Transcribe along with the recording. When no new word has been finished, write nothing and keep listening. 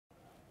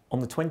On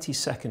the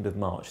 22nd of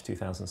March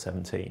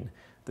 2017,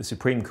 the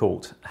Supreme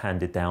Court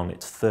handed down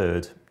its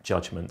third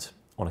judgment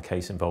on a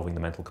case involving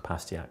the Mental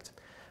Capacity Act.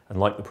 And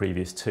like the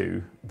previous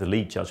two, the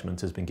lead judgment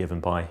has been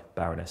given by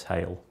Baroness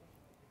Hale.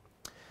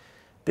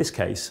 This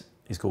case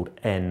is called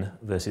N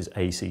versus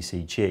A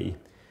CCG,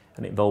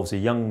 and it involves a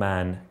young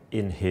man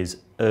in his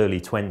early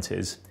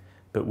 20s,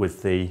 but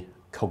with the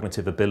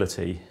cognitive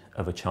ability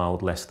of a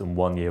child less than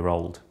 1 year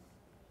old.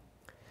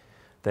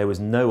 There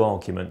was no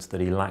argument that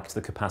he lacked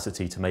the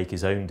capacity to make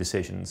his own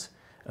decisions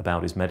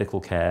about his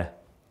medical care,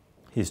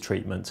 his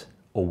treatment,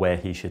 or where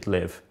he should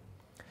live.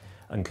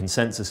 And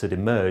consensus had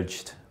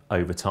emerged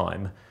over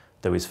time,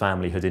 though his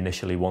family had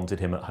initially wanted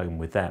him at home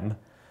with them,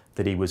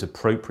 that he was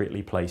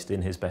appropriately placed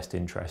in his best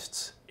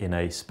interests in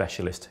a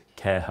specialist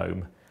care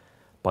home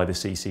by the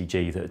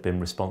CCG that had been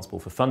responsible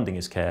for funding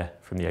his care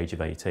from the age of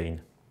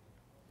 18.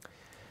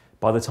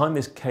 By the time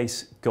this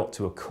case got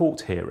to a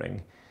court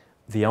hearing,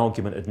 the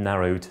argument had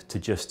narrowed to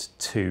just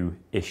two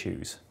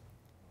issues.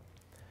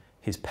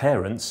 His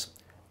parents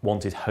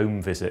wanted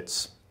home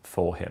visits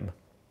for him,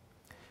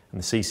 and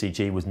the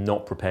CCG was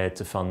not prepared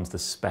to fund the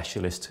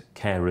specialist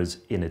carers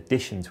in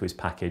addition to his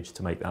package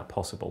to make that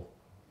possible.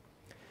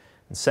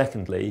 And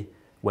secondly,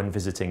 when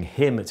visiting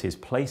him at his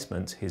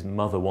placement, his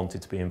mother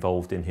wanted to be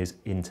involved in his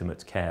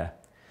intimate care,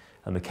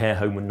 and the care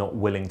home were not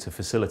willing to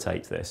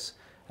facilitate this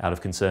out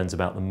of concerns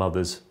about the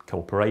mother's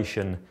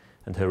cooperation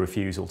and her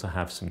refusal to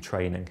have some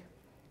training.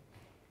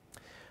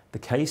 The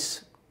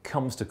case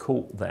comes to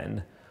court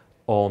then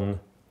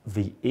on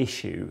the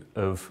issue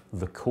of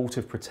the Court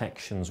of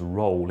Protection's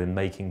role in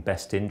making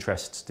best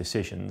interests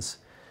decisions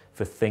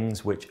for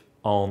things which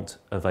aren't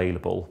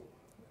available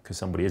because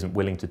somebody isn't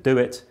willing to do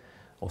it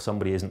or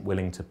somebody isn't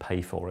willing to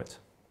pay for it.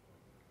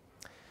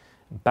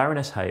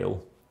 Baroness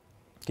Hale,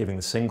 giving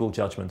the single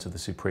judgment of the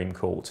Supreme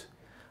Court,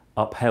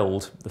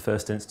 upheld the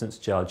first instance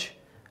judge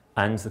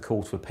and the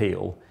Court of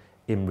Appeal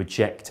in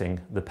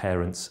rejecting the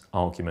parents'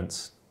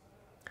 arguments.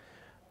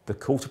 The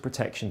Court of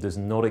Protection does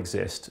not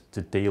exist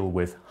to deal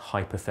with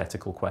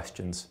hypothetical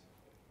questions.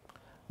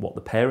 What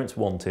the parents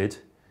wanted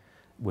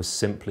was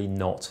simply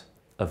not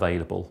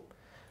available.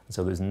 And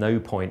so there's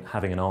no point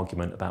having an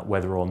argument about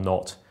whether or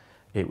not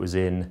it was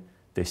in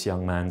this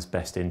young man's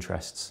best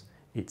interests.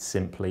 It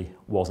simply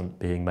wasn't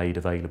being made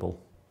available.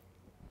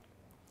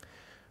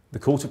 The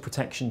Court of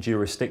Protection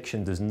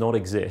jurisdiction does not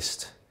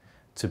exist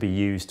to be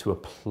used to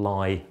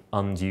apply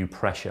undue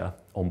pressure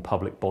on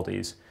public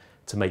bodies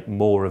to make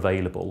more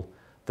available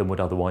than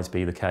would otherwise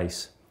be the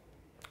case.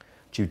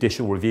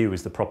 Judicial review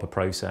is the proper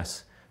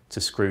process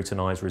to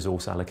scrutinise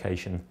resource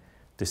allocation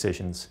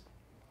decisions.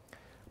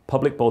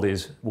 Public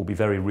bodies will be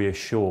very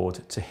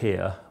reassured to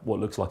hear what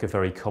looks like a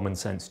very common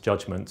sense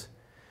judgment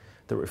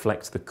that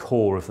reflects the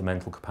core of the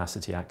Mental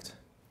Capacity Act.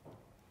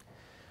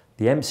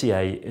 The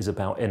MCA is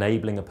about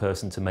enabling a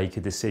person to make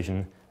a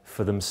decision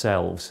for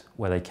themselves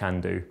where they can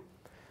do.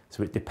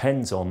 So it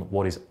depends on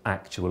what is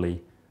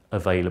actually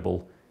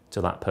available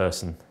to that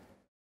person.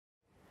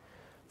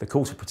 The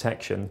Court of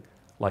Protection,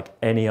 like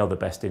any other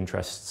best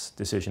interests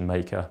decision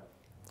maker,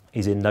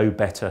 is in no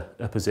better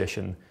a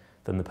position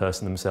than the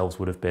person themselves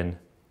would have been.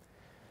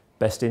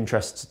 Best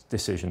interests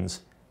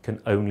decisions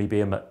can only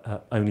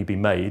be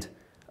made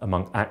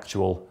among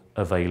actual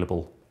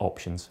available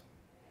options.